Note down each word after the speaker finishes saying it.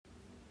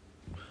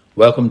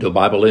Welcome to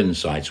Bible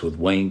Insights with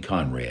Wayne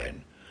Conrad.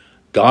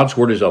 God's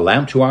Word is a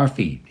lamp to our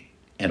feet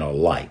and a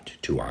light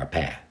to our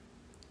path.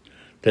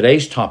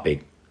 Today's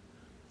topic,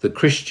 the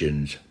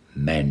Christian's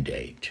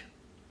mandate.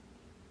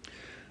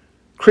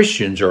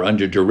 Christians are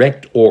under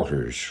direct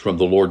orders from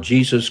the Lord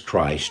Jesus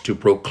Christ to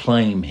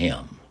proclaim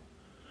Him.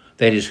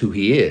 That is who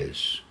He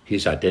is,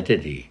 His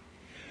identity,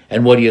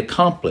 and what He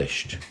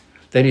accomplished.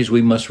 That is,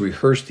 we must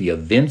rehearse the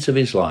events of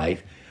His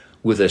life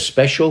with a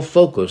special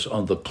focus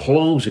on the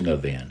closing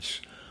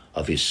events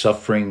of His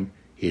suffering,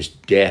 His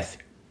death,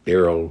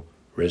 burial,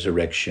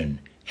 resurrection,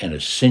 and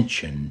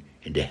ascension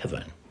into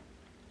heaven.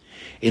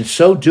 In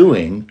so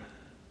doing,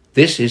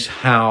 this is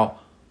how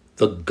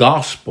the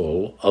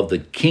gospel of the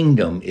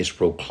kingdom is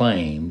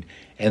proclaimed,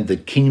 and the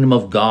kingdom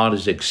of God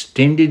is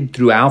extended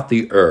throughout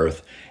the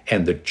earth,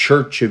 and the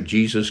church of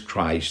Jesus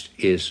Christ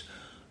is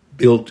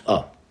built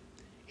up.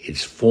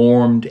 It's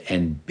formed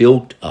and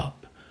built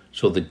up.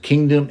 So the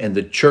kingdom and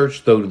the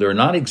church, though they're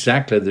not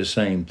exactly the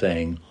same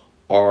thing,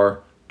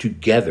 are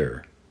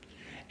together,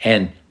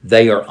 and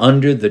they are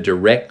under the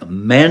direct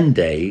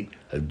mandate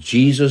of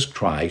Jesus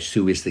Christ,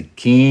 who is the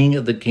King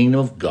of the kingdom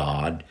of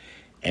God,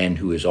 and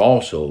who is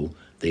also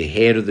the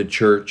head of the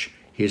church,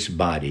 His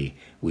body,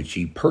 which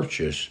He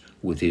purchased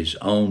with His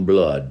own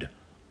blood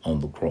on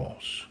the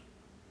cross.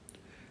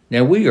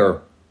 Now, we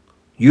are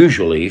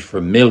usually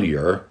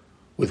familiar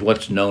with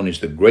what's known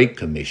as the Great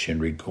Commission,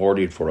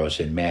 recorded for us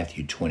in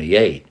Matthew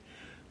 28,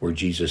 where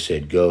Jesus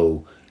said,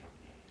 "Go,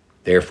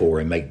 therefore,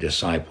 and make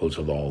disciples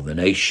of all the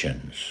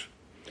nations."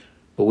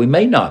 But we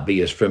may not be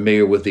as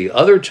familiar with the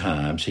other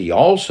times He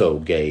also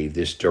gave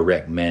this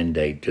direct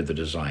mandate to the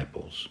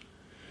disciples.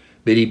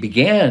 But He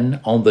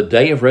began on the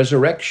day of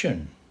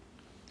resurrection,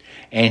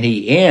 and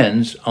He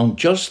ends on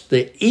just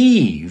the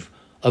eve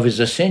of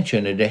His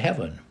ascension into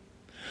heaven.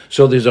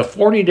 So there's a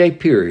 40-day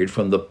period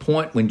from the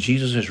point when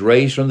Jesus is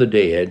raised from the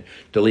dead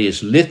till He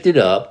is lifted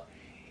up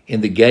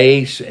in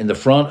the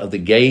front of the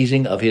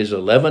gazing of His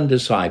 11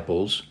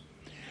 disciples,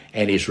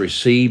 and is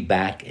received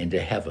back into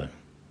heaven.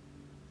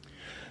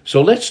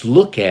 So let's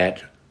look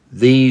at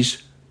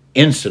these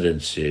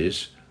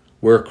incidences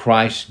where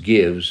Christ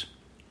gives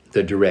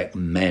the direct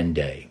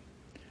mandate.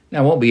 Now,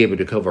 I won't be able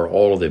to cover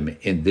all of them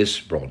in this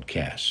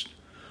broadcast,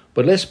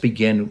 but let's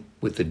begin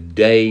with the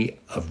day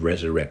of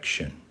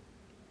resurrection.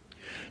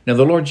 Now,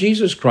 the Lord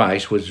Jesus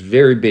Christ was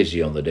very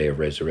busy on the day of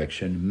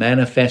resurrection,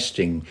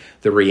 manifesting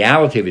the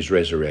reality of His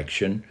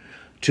resurrection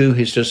to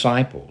His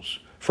disciples.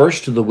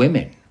 First to the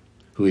women,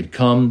 who had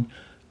come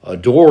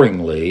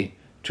adoringly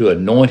to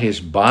anoint His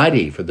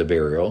body for the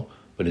burial,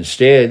 but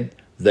instead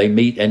they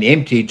meet an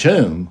empty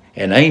tomb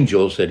and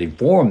angels that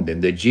inform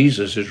them that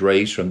Jesus is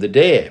raised from the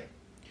dead.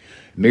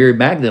 Mary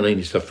Magdalene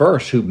is the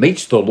first who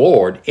meets the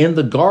Lord in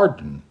the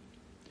garden.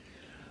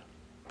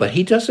 But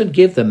He doesn't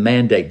give the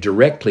mandate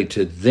directly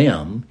to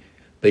them,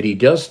 but He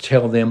does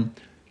tell them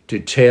to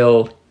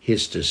tell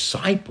His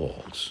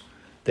disciples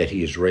that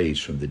He is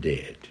raised from the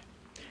dead.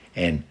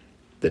 And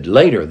that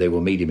later they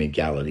will meet Him in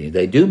Galilee.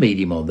 They do meet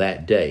Him on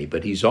that day,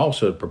 but He's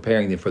also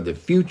preparing them for the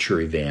future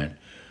event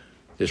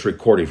that's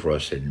recorded for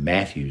us in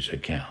Matthew's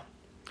account.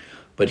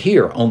 But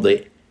here, on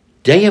the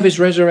day of His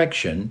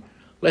resurrection,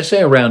 let's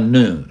say around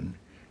noon,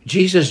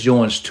 Jesus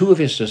joins two of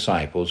His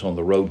disciples on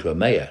the road to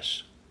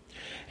Emmaus.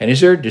 And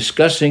as they're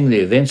discussing the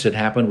events that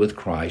happened with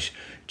Christ,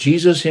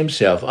 Jesus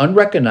Himself,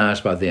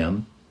 unrecognized by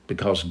them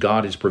because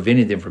God is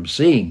preventing them from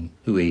seeing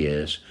who He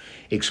is,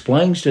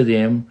 explains to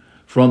them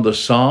from the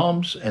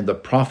Psalms and the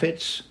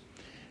prophets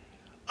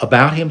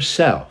about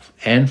Himself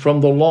and from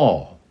the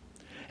law,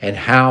 and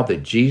how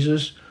that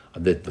Jesus,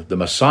 the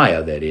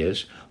Messiah that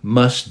is,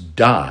 must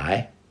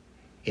die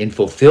in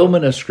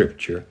fulfillment of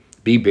Scripture,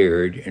 be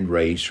buried, and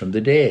raised from the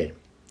dead.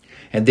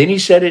 And then He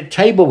sat at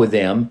table with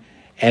them,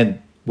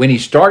 and when He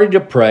started to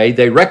pray,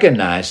 they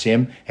recognized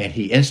Him, and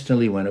He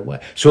instantly went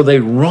away. So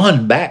they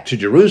run back to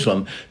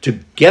Jerusalem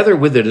together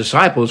with the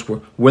disciples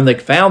when they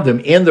found them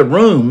in the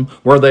room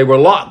where they were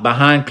locked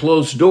behind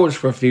closed doors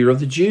for fear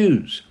of the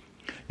Jews.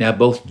 Now,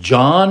 both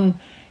John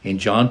in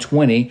John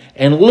 20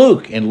 and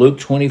Luke in Luke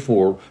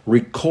 24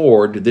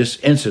 record this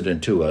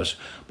incident to us,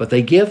 but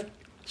they give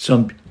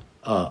some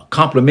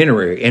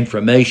complementary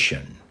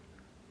information.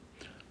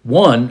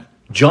 One,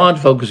 John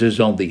focuses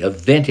on the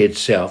event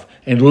itself,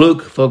 and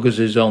Luke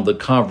focuses on the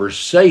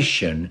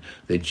conversation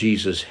that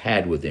Jesus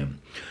had with them.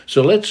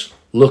 So let's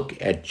look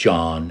at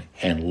John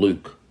and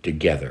Luke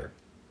together.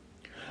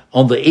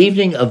 On the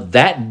evening of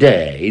that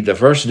day, the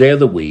first day of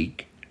the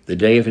week, the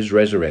day of His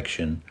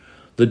resurrection,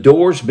 the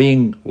doors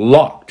being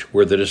locked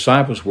where the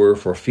disciples were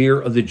for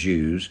fear of the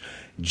Jews,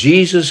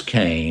 Jesus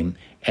came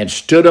and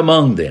stood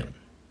among them.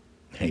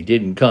 He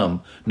didn't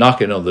come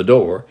knocking on the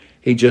door.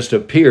 He just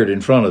appeared in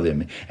front of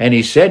them. And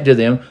He said to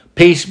them,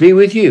 "Peace be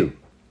with you."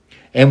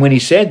 And when He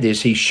said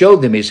this, He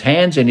showed them His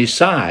hands and His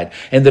side.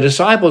 And the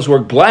disciples were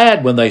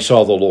glad when they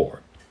saw the Lord.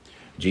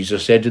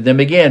 Jesus said to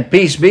them again,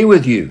 "Peace be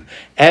with you.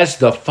 As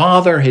the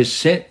Father has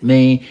sent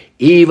me,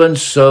 even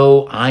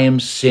so I am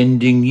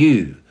sending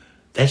you."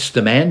 That's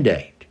the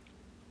mandate.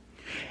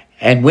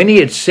 And when he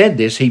had said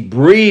this, he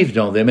breathed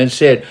on them and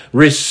said,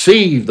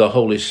 receive the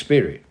Holy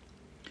Spirit.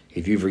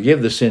 If you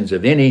forgive the sins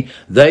of any,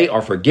 they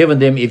are forgiven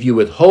them. If you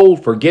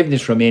withhold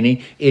forgiveness from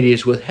any, it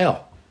is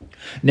withheld.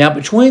 Now,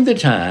 between the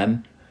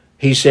time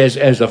he says,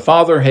 as the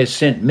Father has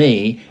sent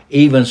me,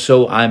 even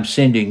so I'm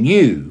sending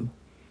you,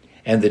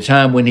 and the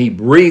time when he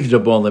breathed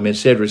upon them and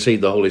said,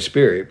 receive the Holy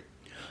Spirit,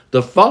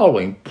 the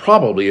following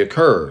probably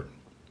occurred.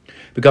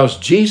 Because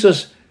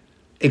Jesus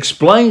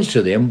explains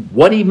to them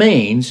what he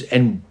means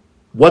and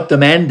what the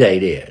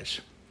mandate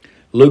is.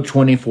 Luke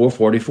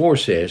 24:44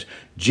 says,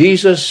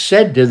 Jesus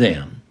said to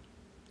them,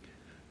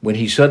 when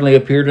he suddenly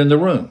appeared in the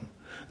room,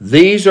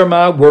 these are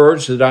my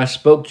words that I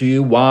spoke to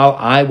you while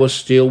I was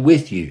still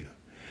with you,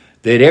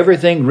 that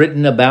everything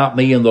written about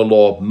me in the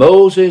law of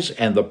Moses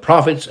and the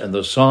prophets and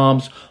the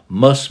Psalms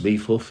must be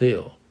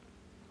fulfilled.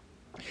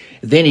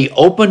 Then he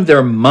opened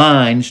their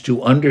minds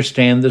to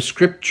understand the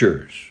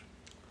scriptures.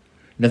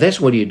 Now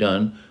that's what he had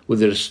done with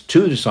his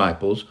 2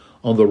 disciples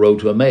on the road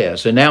to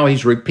Emmaus. And now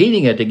he's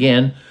repeating it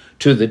again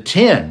to the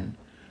 10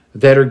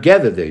 that are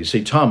gathered there. You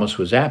see, Thomas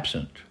was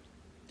absent.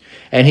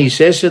 And he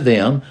says to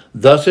them,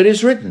 thus it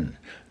is written,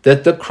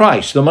 that the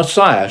Christ, the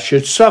Messiah,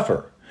 should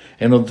suffer,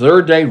 and on the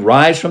 3rd day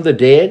rise from the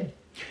dead,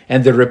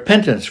 and the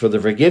repentance for the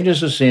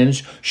forgiveness of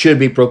sins should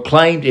be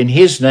proclaimed in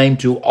his name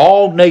to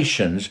all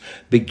nations,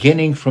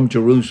 beginning from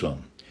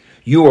Jerusalem.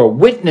 You are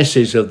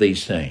witnesses of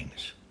these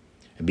things.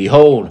 And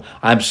behold,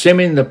 I am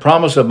sending the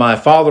promise of my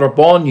Father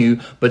upon you,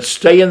 but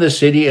stay in the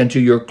city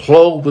until you're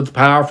clothed with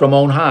power from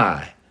on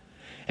high.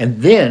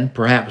 And then,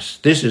 perhaps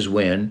this is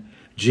when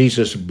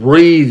Jesus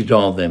breathed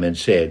on them and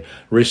said,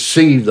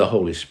 receive the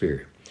Holy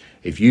Spirit.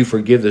 If you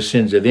forgive the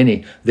sins of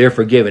any, they're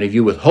forgiven. If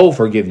you withhold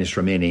forgiveness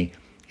from any,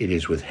 it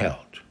is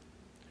withheld.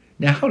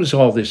 Now, how does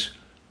all this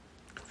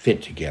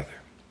fit together?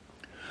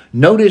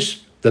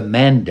 Notice the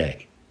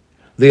mandate,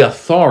 the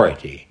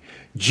authority.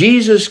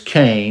 Jesus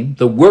came,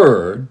 the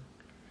Word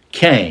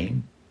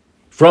came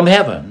from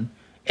heaven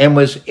and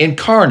was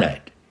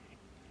incarnate.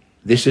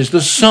 This is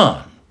the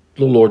Son,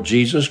 the Lord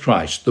Jesus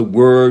Christ, the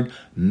Word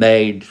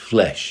made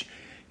flesh.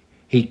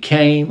 He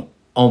came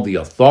on the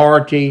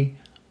authority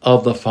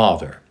of the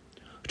Father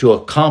to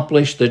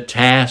accomplish the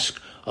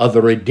task of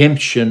the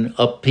redemption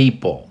of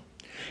people.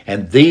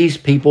 And these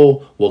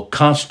people will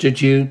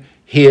constitute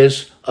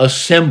his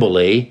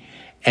assembly,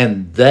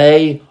 and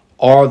they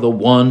are the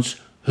ones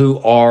who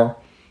are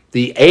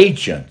the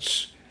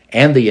agents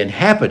and the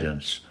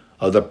inhabitants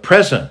of the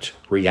present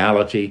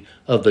reality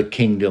of the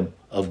kingdom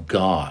of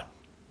God.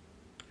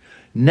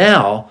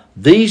 Now,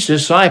 these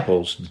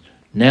disciples,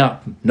 now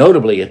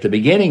notably at the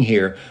beginning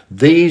here,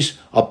 these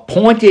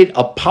appointed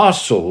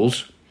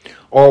apostles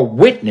are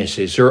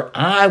witnesses or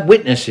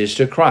eyewitnesses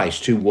to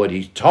Christ, to what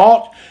he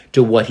taught,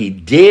 to what he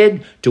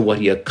did, to what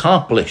he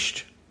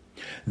accomplished.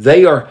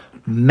 They are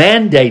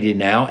mandated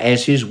now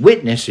as his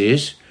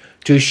witnesses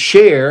to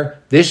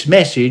share this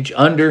message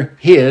under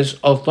his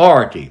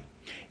authority.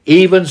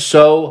 Even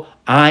so,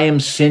 I am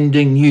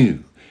sending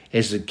you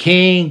as the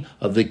king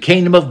of the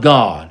kingdom of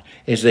God,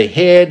 as the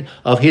head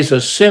of his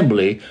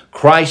assembly.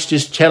 Christ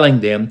is telling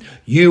them,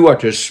 you are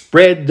to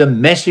spread the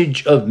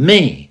message of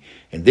me.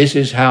 And this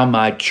is how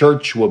my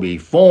church will be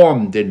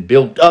formed and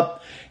built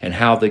up, and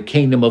how the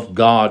kingdom of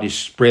God is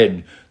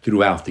spread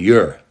throughout the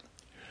earth.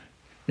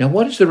 Now,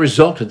 what is the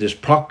result of this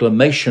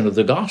proclamation of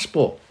the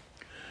gospel?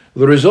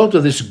 The result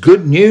of this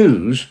good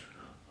news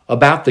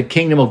about the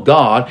kingdom of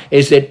God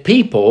is that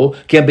people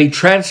can be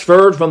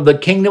transferred from the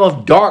kingdom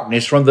of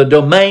darkness, from the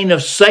domain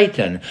of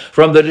Satan,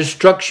 from the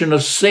destruction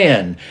of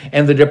sin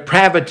and the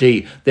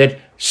depravity that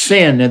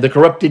sin and the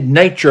corrupted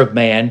nature of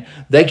man.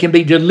 They can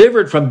be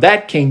delivered from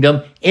that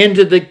kingdom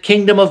into the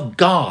kingdom of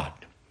God.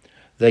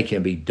 They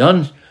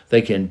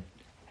can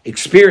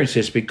experience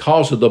this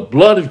because of the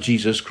blood of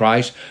Jesus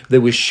Christ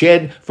that was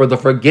shed for the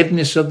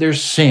forgiveness of their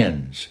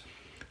sins.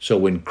 So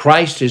when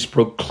Christ is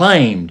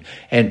proclaimed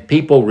and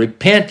people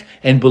repent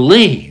and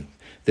believe,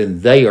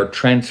 then they are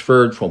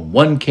transferred from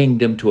one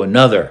kingdom to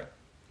another.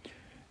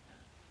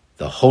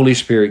 The Holy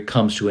Spirit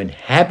comes to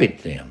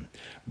inhabit them,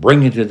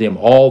 bringing to them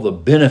all the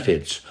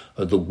benefits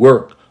of the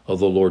work of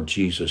the Lord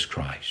Jesus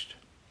Christ.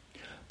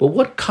 But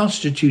what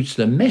constitutes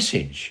the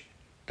message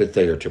that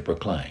they are to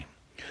proclaim?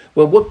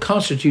 Well, what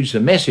constitutes the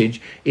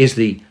message is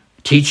the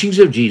teachings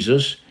of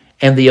Jesus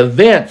and the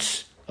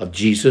events of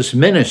Jesus'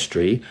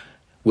 ministry,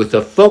 with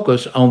a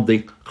focus on the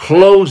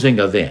closing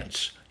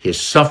events, his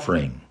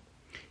suffering,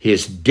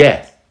 his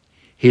death,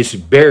 his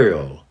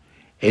burial,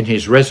 and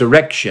his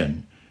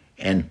resurrection,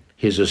 and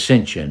his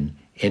ascension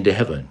into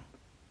heaven.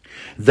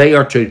 They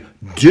are to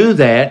do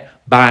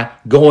that by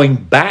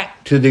going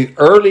back to the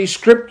early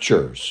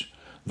scriptures,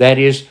 that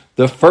is,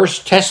 the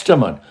First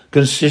Testament,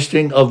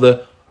 consisting of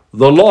the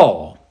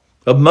law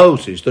of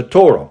Moses, the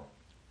Torah,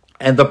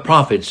 and the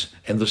prophets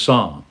and the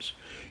Psalms.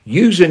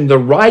 Using the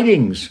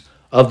writings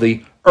of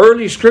the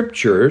early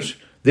scriptures,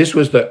 this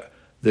was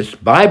this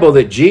Bible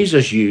that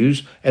Jesus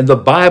used and the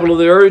Bible of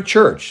the early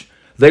church.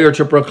 They are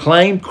to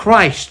proclaim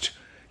Christ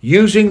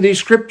using these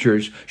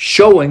scriptures,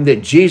 showing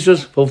that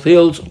Jesus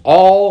fulfills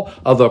all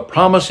of the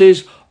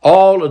promises,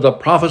 all of the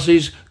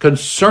prophecies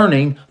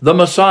concerning the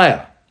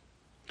Messiah.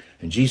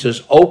 And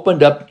Jesus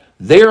opened up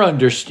their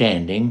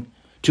understanding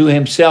to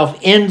himself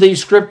in these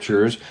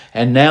scriptures,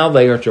 and now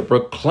they are to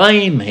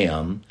proclaim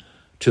him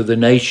to the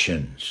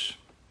nations.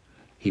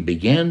 He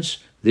begins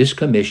this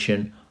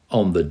commission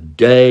on the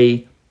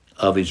day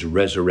of his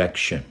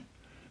resurrection.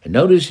 And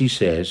notice he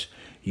says,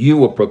 you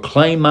will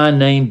proclaim my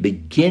name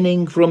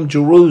beginning from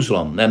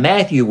Jerusalem. Now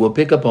Matthew will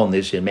pick up on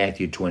this in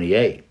Matthew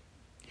 28.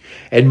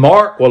 And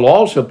Mark will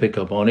also pick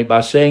up on it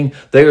by saying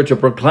they are to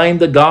proclaim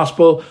the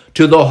gospel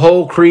to the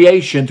whole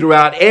creation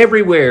throughout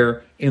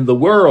everywhere in the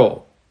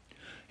world.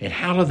 And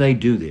how do they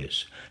do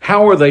this?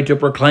 How are they to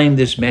proclaim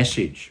this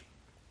message?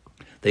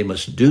 They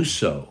must do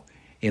so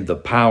in the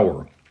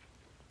power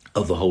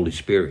of the Holy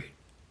Spirit.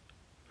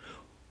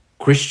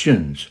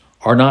 Christians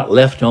are not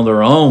left on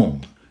their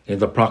own in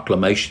the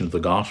proclamation of the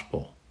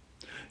gospel.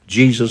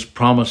 Jesus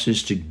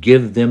promises to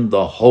give them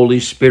the Holy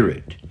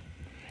Spirit,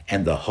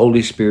 and the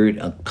Holy Spirit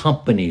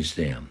accompanies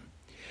them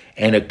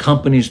and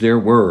accompanies their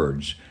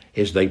words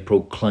as they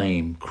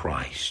proclaim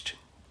Christ.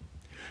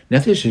 Now,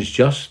 this is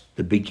just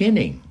the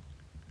beginning.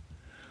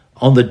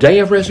 On the day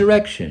of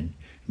resurrection,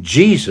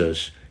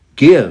 Jesus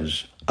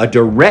gives a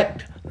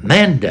direct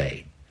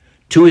mandate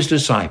to his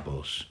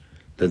disciples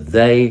that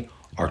they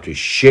are to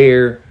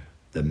share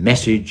the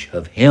message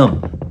of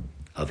him,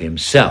 of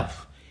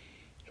himself,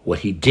 what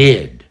he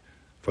did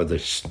for the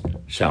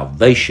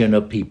salvation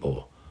of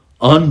people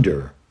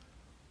under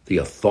the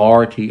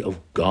authority of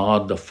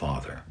God the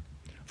Father.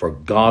 For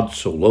God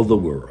so loved the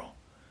world,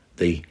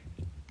 they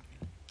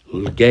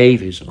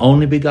gave his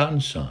only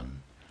begotten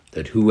Son,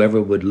 that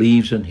whoever would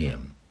believe in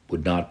him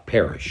would not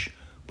perish,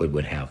 but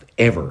would have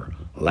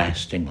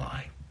everlasting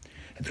life.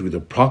 And through the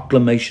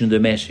proclamation of the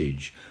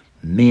message,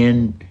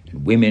 men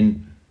and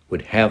women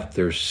would have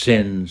their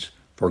sins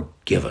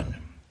forgiven.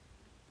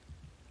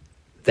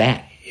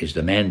 That is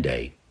the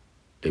mandate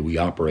that we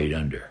operate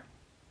under.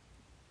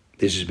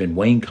 This has been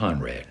Wayne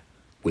Conrad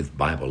with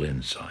Bible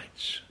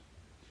Insights.